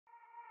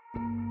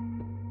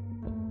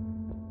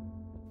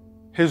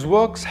His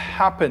works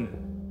happen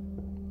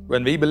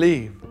when we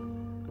believe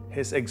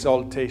His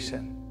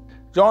exaltation.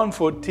 John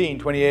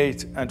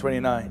 14:28 and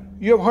 29.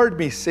 You have heard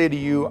me say to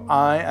you,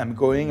 I am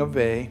going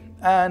away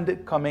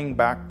and coming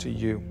back to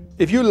you.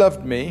 If you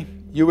loved me,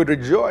 you would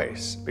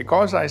rejoice,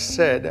 because I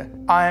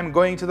said, I am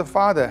going to the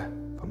Father,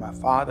 for my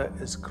Father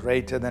is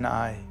greater than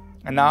I.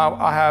 And now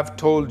I have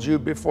told you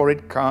before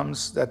it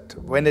comes, that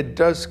when it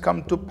does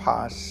come to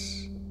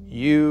pass,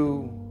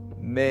 you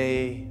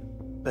may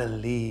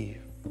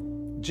believe.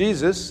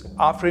 Jesus,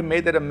 after He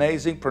made that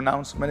amazing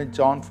pronouncement in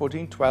John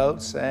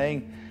 14:12,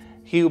 saying,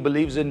 He who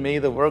believes in me,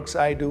 the works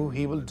I do,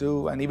 he will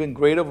do, and even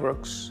greater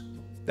works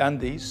than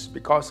these,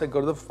 because I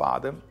go to the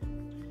Father.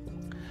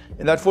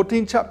 In that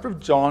 14th chapter of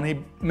John, He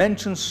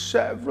mentions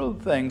several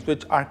things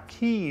which are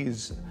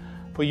keys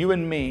for you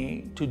and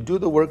me to do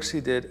the works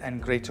He did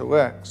and greater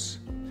works.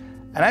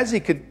 And as He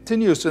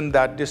continues in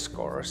that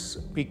discourse,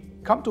 we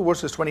come to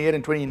verses 28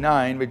 and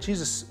 29, where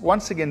Jesus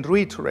once again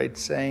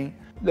reiterates, saying,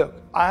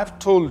 look, I have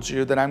told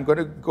you that I'm going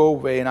to go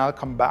away and I'll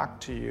come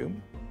back to you.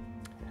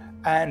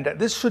 And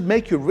this should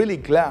make you really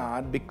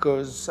glad,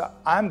 because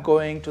I'm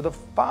going to the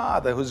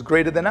Father who's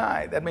greater than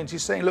I. That means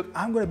He's saying, look,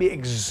 I'm going to be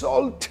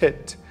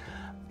exalted.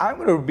 I'm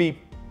going to be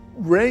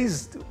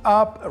raised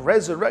up,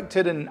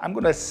 resurrected, and I'm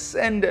going to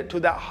ascend to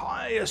the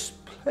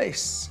highest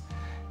place,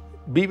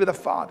 be with the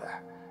Father.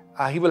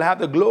 He will have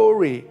the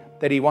glory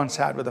that He once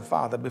had with the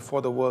Father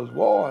before the world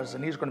was,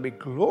 and He's going to be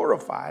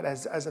glorified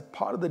as a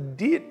part of the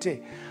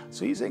deity.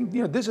 So He's saying,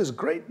 this is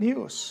great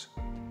news.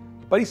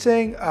 But He's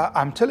saying,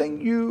 I'm telling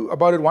you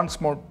about it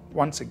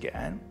once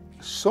again,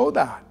 so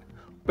that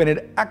when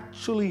it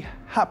actually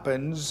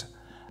happens,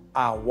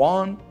 I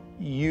want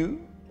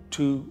you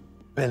to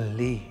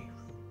believe.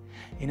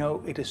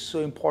 It is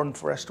so important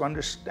for us to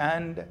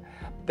understand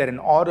that in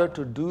order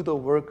to do the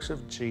works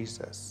of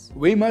Jesus,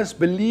 we must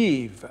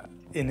believe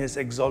in His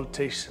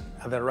exaltation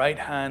at the right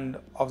hand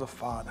of the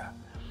Father.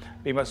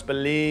 We must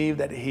believe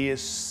that He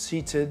is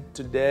seated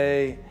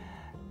today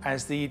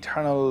as the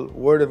eternal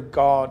Word of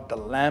God, the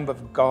Lamb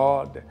of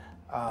God,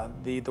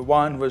 the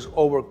one who has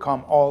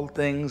overcome all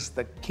things,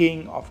 the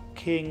King of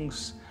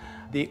kings,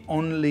 the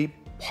only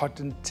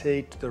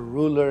potentate, the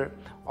ruler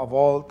of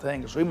all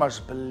things. We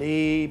must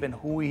believe in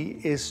who He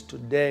is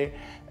today,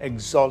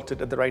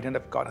 exalted at the right hand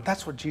of God. And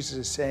that's what Jesus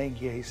is saying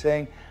here. He's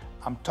saying,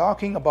 I'm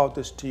talking about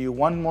this to you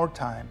one more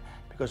time,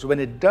 because when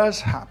it does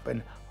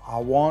happen, I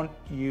want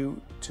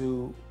you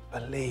to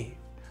believe.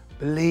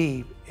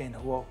 Believe in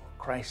who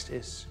Christ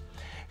is.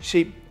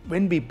 See,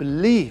 when we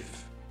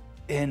believe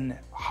in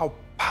how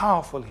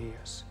powerful He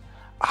is,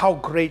 how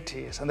great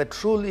He is, and that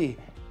truly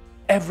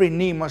every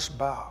knee must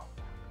bow,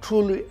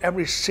 truly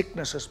every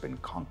sickness has been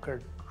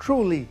conquered,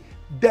 truly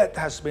death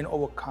has been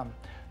overcome,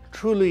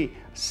 truly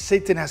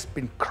Satan has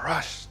been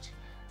crushed.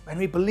 When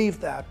we believe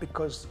that,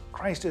 because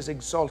Christ is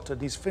exalted,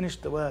 He's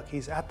finished the work,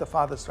 He's at the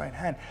Father's right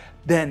hand,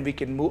 then we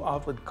can move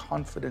out with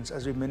confidence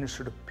as we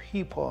minister to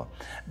people.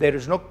 There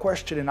is no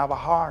question in our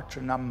hearts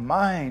and our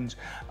minds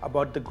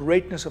about the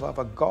greatness of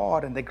our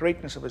God and the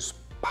greatness of His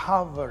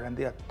power and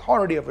the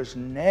authority of His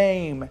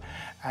name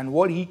and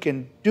what He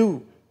can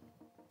do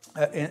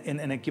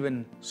in a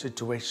given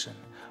situation.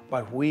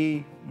 But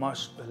we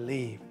must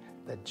believe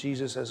that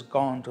Jesus has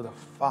gone to the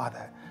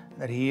Father,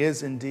 that He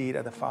is indeed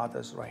at the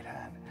Father's right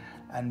hand.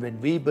 And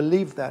when we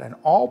believe that and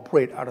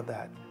operate out of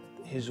that,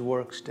 His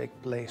works take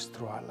place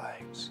through our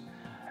lives.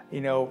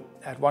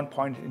 At one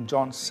point in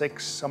John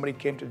 6, somebody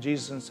came to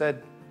Jesus and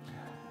said,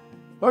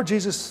 Lord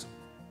Jesus,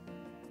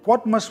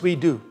 what must we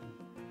do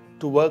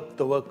to work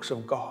the works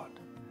of God?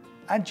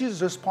 And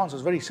Jesus' response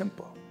was very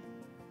simple.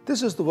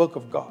 This is the work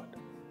of God,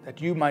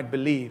 that you might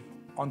believe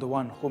on the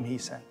one whom He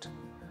sent.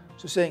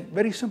 So saying,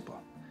 very simple.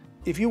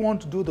 If you want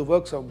to do the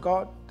works of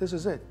God, this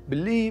is it.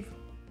 Believe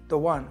the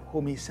one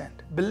whom He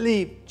sent.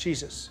 Believe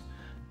Jesus.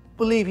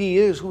 Believe He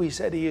is who He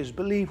said He is.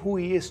 Believe who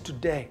He is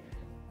today.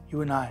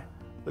 You and I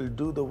will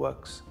do the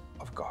works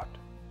of God.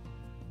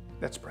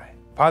 Let's pray.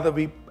 Father,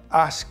 we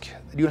ask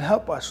that You'll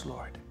help us,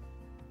 Lord,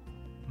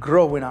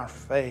 grow in our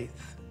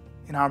faith,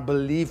 in our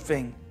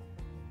believing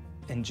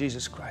in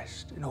Jesus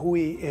Christ, in who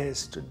He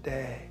is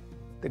today,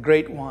 the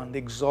great one, the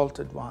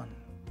exalted one,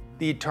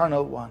 the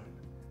eternal one,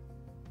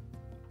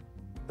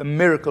 the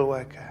miracle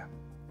worker,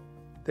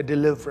 the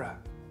deliverer,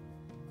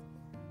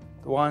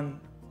 the one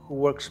who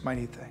works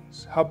mighty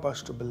things. Help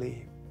us to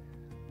believe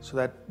so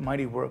that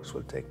mighty works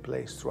will take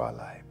place through our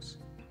lives.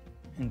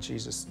 In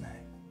Jesus'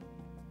 name,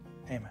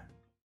 amen.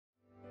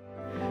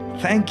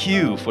 Thank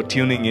you for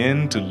tuning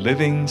in to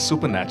Living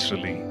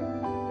Supernaturally.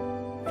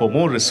 For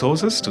more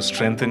resources to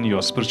strengthen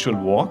your spiritual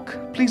walk,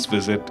 please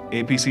visit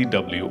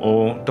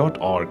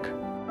apcwo.org.